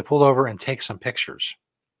 So I had to pull over and take some pictures."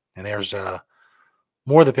 And there's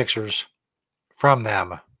more of the pictures from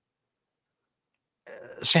them.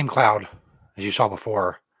 Same cloud as you saw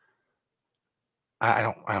before. I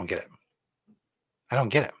don't get it. I don't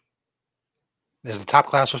get it. Is the top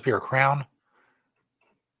cloud supposed to be her crown?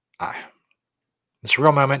 This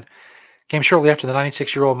real moment came shortly after the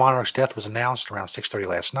 96-year-old monarch's death was announced around 6:30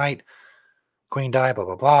 last night. Queen died, blah,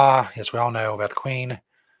 blah, blah. Yes, we all know about the Queen.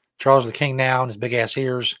 Charles the King now and his big-ass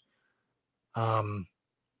ears. Now,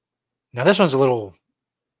 this one's a little...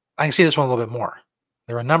 I can see this one a little bit more.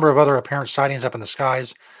 There are a number of other apparent sightings up in the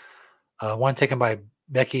skies. One taken by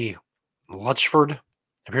Becky Lutchford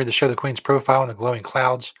appeared to show the Queen's profile in the glowing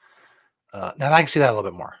clouds. Now, I can see that a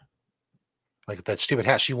little bit more. Like that stupid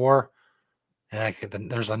hat she wore. And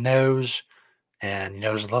there's a nose. And,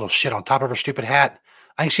 there's a little shit on top of her stupid hat.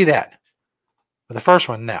 I can see that. But the first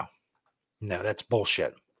one, no. No, that's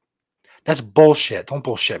bullshit. That's bullshit. Don't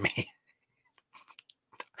bullshit me.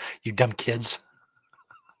 You dumb kids.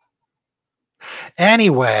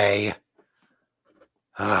 Anyway.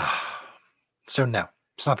 So, no.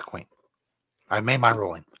 It's not the Queen. I made my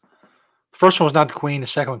ruling. The first one was not the Queen. The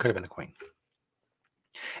second one could have been the Queen.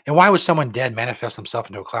 And why would someone dead manifest himself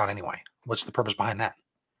into a cloud anyway? What's the purpose behind that?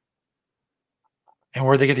 And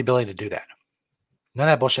where did they get the ability to do that? None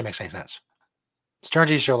of that bullshit makes any sense. Stoner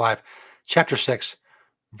Jesus Show Live, Chapter 6,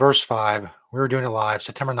 Verse 5. We were doing it live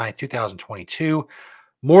September 9th, 2022.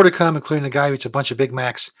 More to come, including a guy who eats a bunch of Big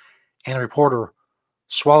Macs and a reporter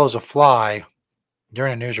swallows a fly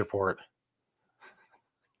during a news report.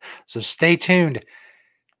 So stay tuned.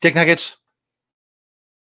 Dick Nuggets.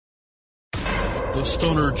 The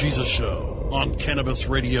Stoner Jesus Show on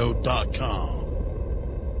CannabisRadio.com.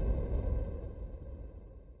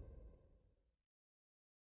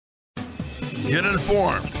 Get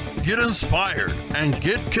informed, get inspired, and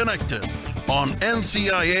get connected on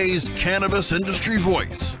NCIA's Cannabis Industry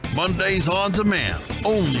Voice. Mondays on demand,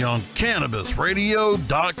 only on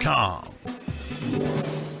CannabisRadio.com.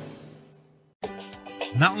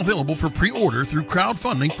 Now available for pre-order through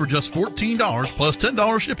crowdfunding for just $14 plus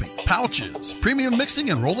 $10 shipping. Pouches, premium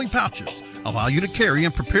mixing and rolling pouches, allow you to carry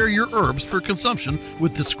and prepare your herbs for consumption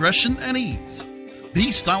with discretion and ease.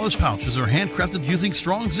 These stylish pouches are handcrafted using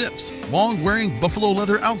strong zips, long-wearing buffalo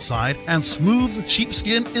leather outside, and smooth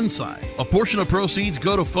sheepskin inside. A portion of proceeds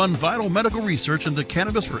go to fund vital medical research into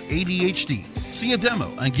cannabis for ADHD. See a demo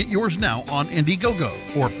and get yours now on Indiegogo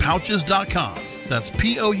or pouches.com. That's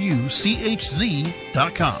POUCHZ.com.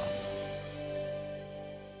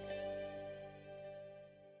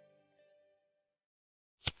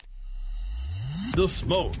 The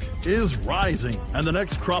smoke is rising, and the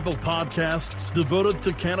next crop of podcasts devoted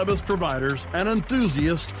to cannabis providers and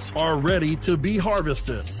enthusiasts are ready to be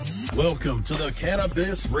harvested. Welcome to the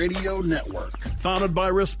Cannabis Radio Network, founded by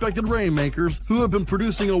respected rainmakers who have been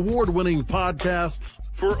producing award-winning podcasts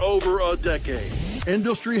for over a decade.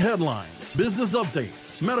 Industry headlines, business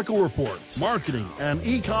updates, medical reports, marketing, and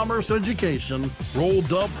e-commerce education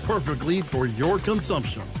rolled up perfectly for your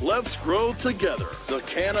consumption. Let's grow together. The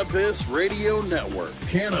Cannabis Radio Network.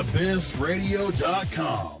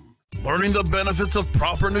 CannabisRadio.com. Learning the benefits of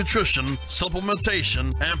proper nutrition,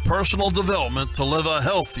 supplementation, and personal development to live a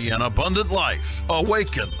healthy and abundant life.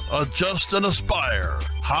 Awaken, adjust, and aspire.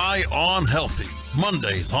 High on Healthy.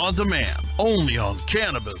 Mondays on demand. Only on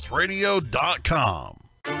CannabisRadio.com.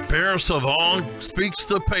 Bear Savong speaks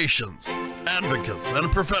to patients, advocates,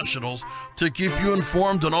 and professionals to keep you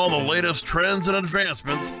informed on all the latest trends and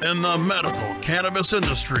advancements in the medical cannabis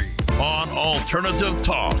industry on Alternative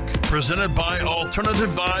Talk, presented by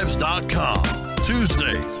AlternativeVibes.com.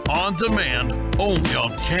 Tuesdays on demand only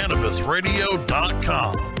on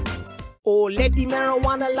CannabisRadio.com. Oh, let the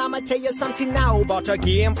marijuana llama tell you something now about a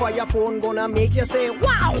game for your phone gonna make you say,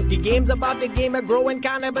 wow! The game's about the game of growing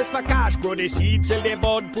cannabis for cash. Grow the seeds, sell the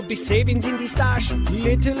bud, put the savings in the stash.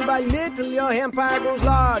 Little by little, your empire grows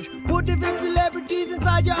large. Put the big celebrities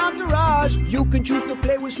inside your entourage. You can choose to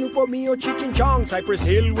play with Snoop or me or Cheech and Chong. Cypress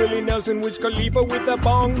Hill, Willie Nelson, Wiz Khalifa with a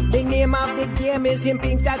bong. The name of the game is Hemp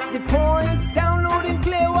Inc., that's the point. Download and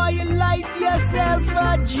play while you light yourself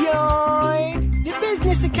a joint. The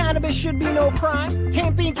business of cannabis should be no crime.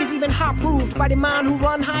 Hemp Inc. is even hot-proofed by the man who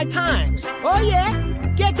run High Times. Oh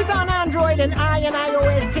yeah? Get it on Android and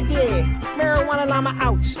iOS today. Marijuana Llama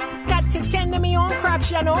out. Got to tend to me own crops,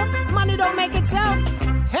 you know. Money don't make itself.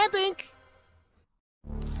 Hemp Inc.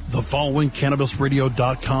 The following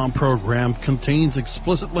CannabisRadio.com program contains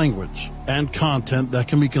explicit language and content that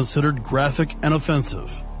can be considered graphic and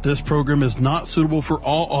offensive. This program is not suitable for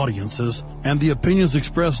all audiences, and the opinions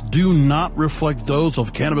expressed do not reflect those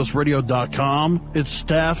of CannabisRadio.com, its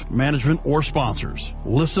staff, management, or sponsors.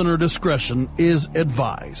 Listener discretion is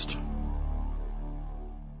advised.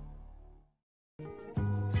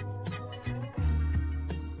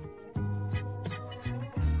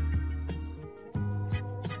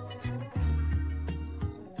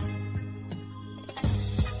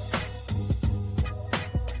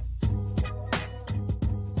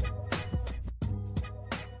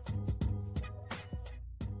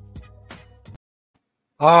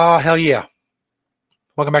 Oh, hell yeah.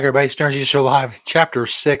 Welcome back, everybody. Stern Jesus Show Live, Chapter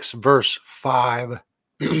 6, Verse 5.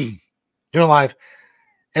 Doing live,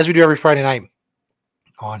 as we do every Friday night,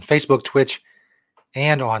 on Facebook, Twitch,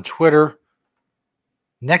 and on Twitter.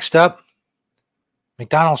 Next up,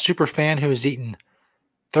 McDonald's superfan who has eaten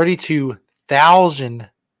 32,000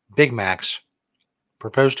 Big Macs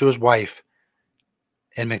proposed to his wife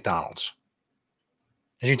in McDonald's.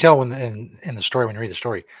 As you can tell in the story, when you read the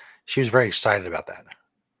story, she was very excited about that.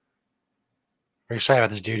 Very excited about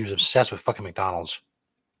this dude who's obsessed with fucking McDonald's.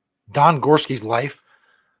 Don Gorski's life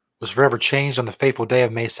was forever changed on the fateful day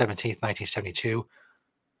of May 17th, 1972.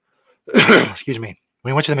 Excuse me.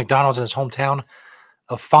 When he went to the McDonald's in his hometown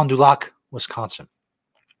of Fond du Lac, Wisconsin.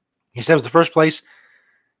 He said it was the first place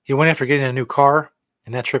he went after getting a new car,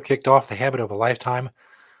 and that trip kicked off the habit of a lifetime,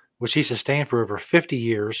 which he sustained for over 50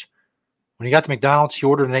 years. When he got to McDonald's, he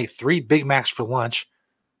ordered and ate 3 Big Macs for lunch,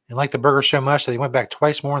 and liked the burger so much that he went back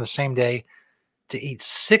twice more in the same day to eat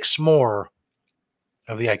 6 more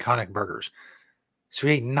of the iconic burgers. So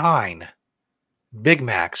he ate 9 Big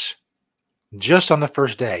Macs just on the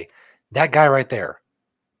first day. That guy right there,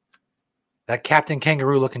 that Captain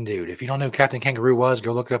Kangaroo looking dude. If you don't know who Captain Kangaroo was,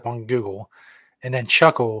 go look it up on Google and then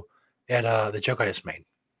chuckle at the joke I just made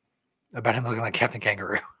about him looking like Captain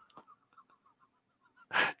Kangaroo.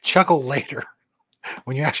 Chuckle later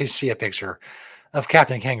when you actually see a picture of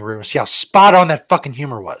Captain Kangaroo and see how spot on that fucking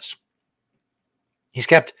humor was. He's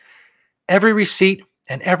kept every receipt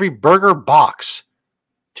and every burger box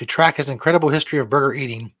to track his incredible history of burger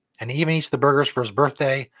eating, and he even eats the burgers for his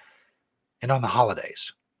birthday and on the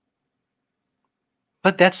holidays.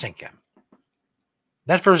 Let that sink in.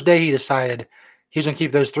 That first day he decided he's going to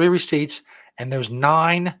keep those 3 receipts and those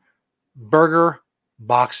 9 burger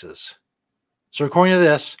boxes. So according to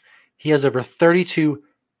this, he has over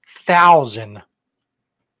 32,000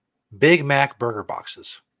 Big Mac burger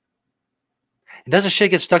boxes. And does the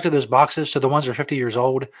shit get stuck to those boxes so the ones that are 50 years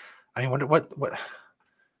old? I mean, what?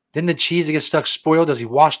 Didn't the cheese that gets stuck spoil? Does he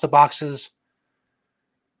wash the boxes?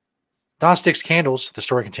 Don sticks candles, the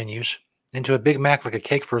story continues, into a Big Mac like a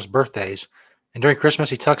cake for his birthdays. And during Christmas,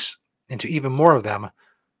 he tucks into even more of them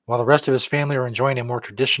while the rest of his family are enjoying a more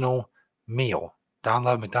traditional meal. Don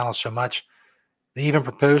loved McDonald's so much, they even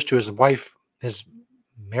proposed to his wife, his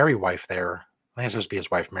Mary wife there. I think it's supposed to be his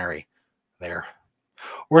wife, Mary, there.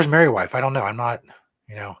 Where's Mary wife? I don't know. I'm not,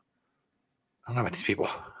 I don't know about these people.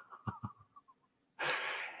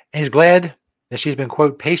 And he's glad that she's been,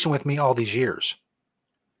 quote, patient with me all these years.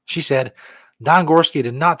 She said, Don Gorski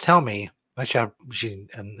did not tell me, she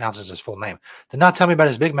announces his full name, did not tell me about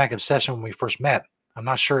his Big Mac obsession when we first met. I'm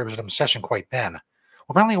not sure it was an obsession quite then. Well,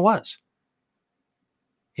 apparently it was.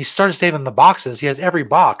 He started saving the boxes. He has every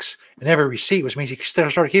box and every receipt, which means he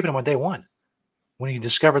started keeping them on day one when he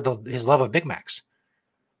discovered his love of Big Macs.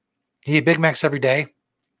 He ate Big Macs every day.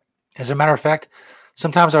 As a matter of fact,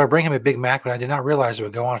 sometimes I would bring him a Big Mac, but I did not realize it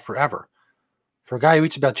would go on forever. For a guy who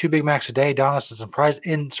eats about 2 Big Macs a day, Don is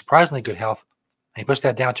in surprisingly good health, and he puts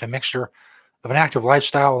that down to a mixture of an active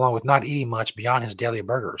lifestyle along with not eating much beyond his daily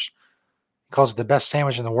burgers. He calls it the best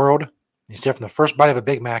sandwich in the world. He said from the first bite of a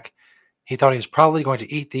Big Mac, he thought he was probably going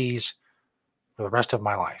to eat these for the rest of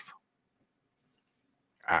my life.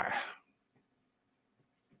 I'm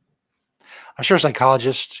sure a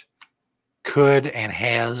psychologist could and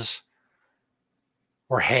has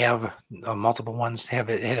or have multiple ones had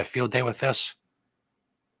a field day with this.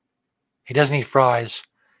 He doesn't eat fries.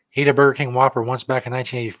 He ate a Burger King Whopper once back in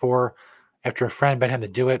 1984 after a friend bet him to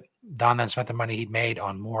do it. Don then spent the money he'd made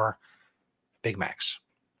on more Big Macs.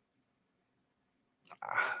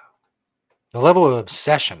 The level of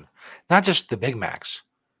obsession, not just the Big Macs,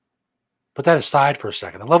 put that aside for a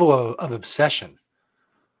second. The level of obsession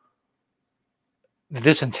that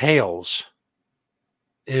this entails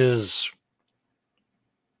is,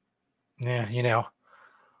 a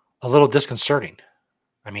little disconcerting.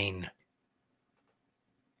 I mean,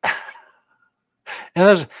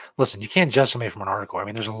 and listen, you can't judge somebody from an article. I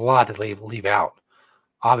mean, there's a lot that they leave out,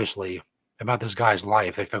 obviously, about this guy's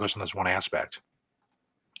life. They focus on this one aspect.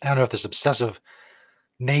 I don't know if this obsessive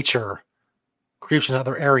nature creeps in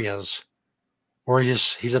other areas, or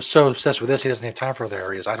he's so obsessed with this he doesn't have time for other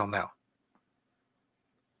areas. I don't know.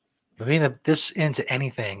 But being this into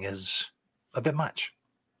anything is a bit much.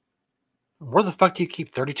 Where the fuck do you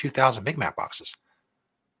keep 32,000 Big Mac boxes?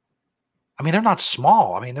 I mean, they're not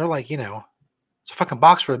small. I mean, they're like, it's a fucking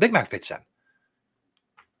box for a Big Mac fits in.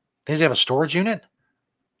 Does he have a storage unit?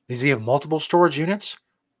 Does he have multiple storage units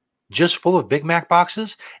just full of Big Mac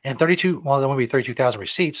boxes? And 32, well, there would be 32,000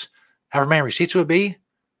 receipts. However many receipts it would be.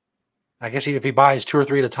 I guess if he buys 2 or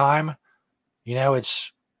 3 at a time,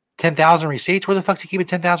 it's 10,000 receipts. Where the fuck's he keeping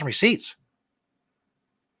 10,000 receipts?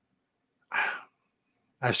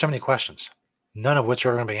 I have so many questions, none of which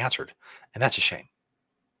are going to be answered. And that's a shame.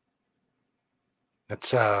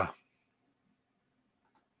 That's, I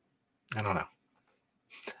don't know.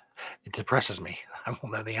 It depresses me. I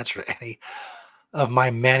won't know the answer to any of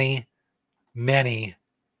my many, many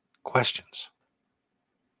questions.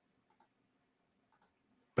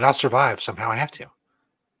 But I'll survive somehow. I have to.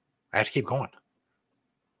 I have to keep going.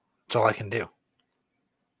 That's all I can do.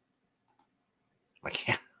 I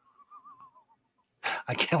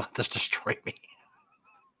can't let this destroy me.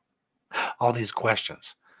 All these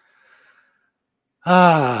questions.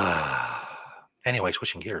 Anyway,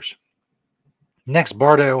 switching gears.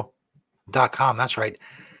 NextBardo.com. That's right.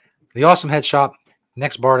 The awesome head shop,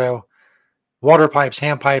 Next Bardo. Water pipes,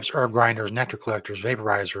 hand pipes, herb grinders, nectar collectors,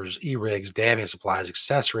 vaporizers, e-rigs, dabbing supplies,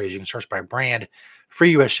 accessories. You can search by brand.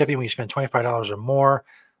 Free U.S. shipping when you spend $25 or more.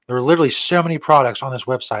 There are literally so many products on this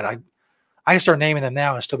website. I can start naming them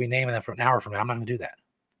now and still be naming them for an hour from now. I'm not going to do that.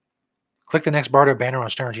 Click the Next Bardo banner on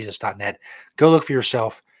stonerjesus.net. Go look for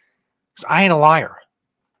yourself. Because I ain't a liar.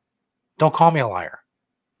 Don't call me a liar.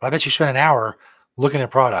 But I bet you spend an hour looking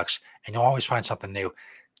at products and you'll always find something new.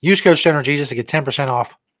 Use code StonerJesus to get 10%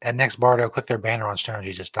 off at Next Bardo. Click their banner on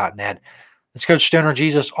stonerjesus.net. Let's code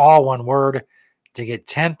StonerJesus, all one word, to get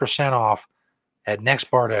 10% off at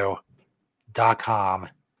nextbardo.com.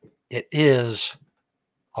 It is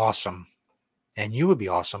awesome. And you would be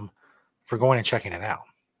awesome for going and checking it out.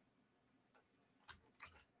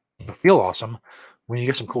 You'll feel awesome when you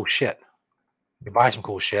get some cool shit. You buy some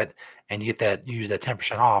cool shit and you use that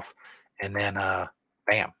 10% off, and then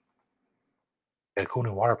bam. Get a cool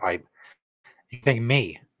new water pipe. You can thank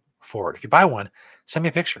me for it. If you buy one, send me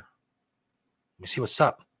a picture. Let me see what's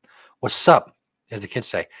up. What's up, as the kids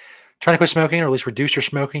say. Trying to quit smoking or at least reduce your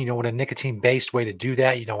smoking. You don't want a nicotine-based way to do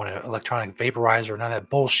that. You don't want an electronic vaporizer or none of that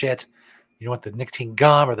bullshit. You don't want the nicotine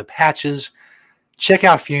gum or the patches. Check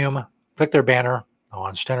out Fume. Click their banner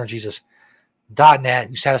on stonerjesus.net.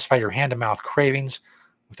 You satisfy your hand-to-mouth cravings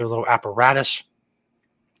with their little apparatus.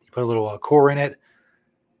 You put a little core in it,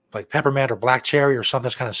 like peppermint or black cherry or something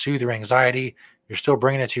that's kind of soothe your anxiety. You're still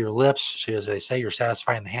bringing it to your lips. So as they say, you're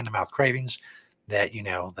satisfying the hand-to-mouth cravings. That,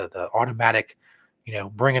 the automatic,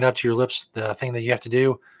 bring it up to your lips, the thing that you have to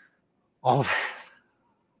do. All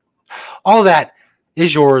of that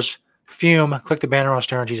is yours. Fume. Click the banner on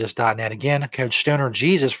stonerjesus.net. Again, code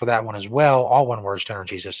StonerJesus for that one as well. All one word,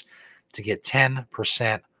 StonerJesus, to get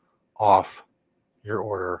 10% off your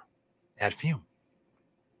order at Fume.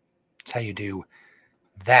 That's how you do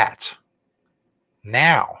that.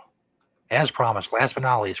 Now, as promised, last but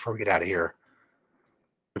not least, before we get out of here,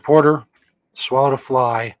 reporter swallowed a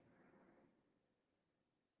fly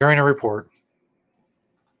during a report.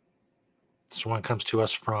 This one comes to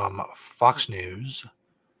us from Fox News,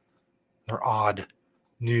 their odd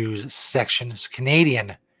news section. It's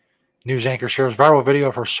Canadian news anchor shares viral video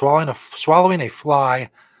of her swallowing a fly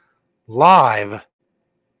live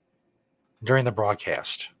during the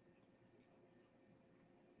broadcast.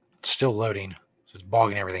 It's still loading, so it's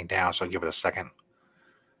bogging everything down, so I'll give it a second.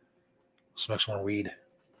 Smoke some more weed.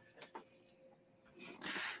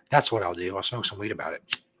 That's what I'll do. I'll smoke some weed about it.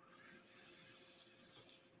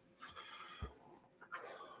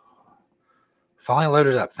 Finally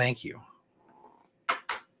loaded up. Thank you.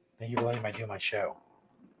 Thank you for letting me do my show.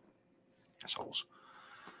 Assholes.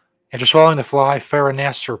 After swallowing the fly, Farah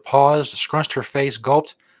Nasser paused, scrunched her face,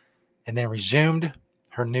 gulped, and then resumed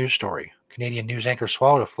her news story. Canadian news anchor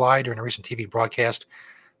swallowed a fly during a recent TV broadcast,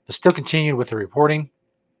 but still continued with the reporting.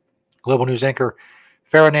 Global news anchor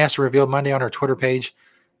Farah Nasser revealed Monday on her Twitter page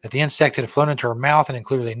that the insect had flown into her mouth and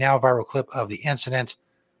included a now viral clip of the incident.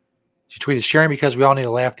 She tweeted, "Sharing because we all need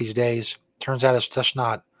to laugh these days. Turns out it's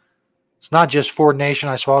not just Ford Nation.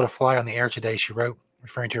 I swallowed a fly on the air today," she wrote,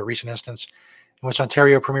 referring to a recent instance in which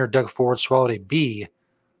Ontario Premier Doug Ford swallowed a bee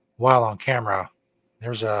while on camera.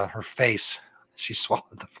 There's her face. She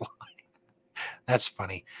swallowed the fly. That's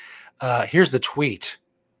funny. Here's the tweet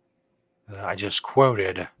that I just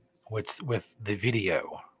quoted with the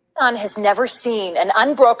video. Sun has never seen an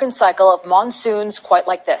unbroken cycle of monsoons quite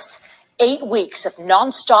like this. 8 weeks of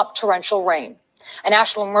nonstop torrential rain. A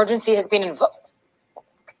national emergency has been invoked,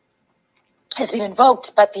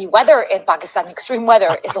 but the weather in Pakistan, extreme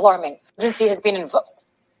weather, is alarming. Emergency has been invoked,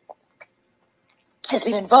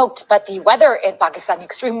 but the weather in Pakistan,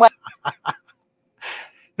 extreme weather.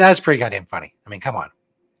 That's pretty goddamn funny. I mean, come on.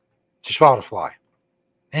 She swallowed a fly.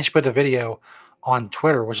 And she put the video on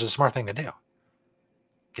Twitter, which is a smart thing to do.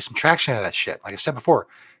 Get some traction out of that shit. Like I said before,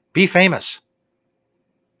 be famous.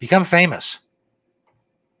 Become famous.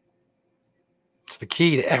 It's the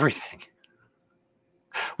key to everything.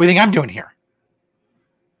 What do you think I'm doing here?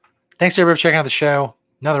 Thanks everybody for checking out the show.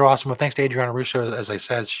 Another awesome one. Thanks to Adriana Russo. As I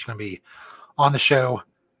said, she's going to be on the show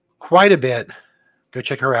quite a bit. Go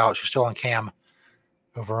check her out. She's still on cam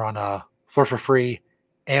over on Floor for Free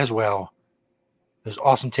as well. Those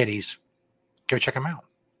awesome titties. Go check them out.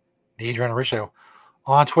 The Adriana Russo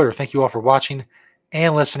on Twitter. Thank you all for watching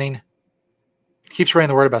and listening. Keep spreading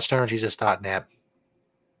the word about stonerjesus.net.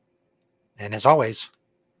 And as always,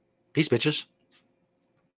 peace, bitches.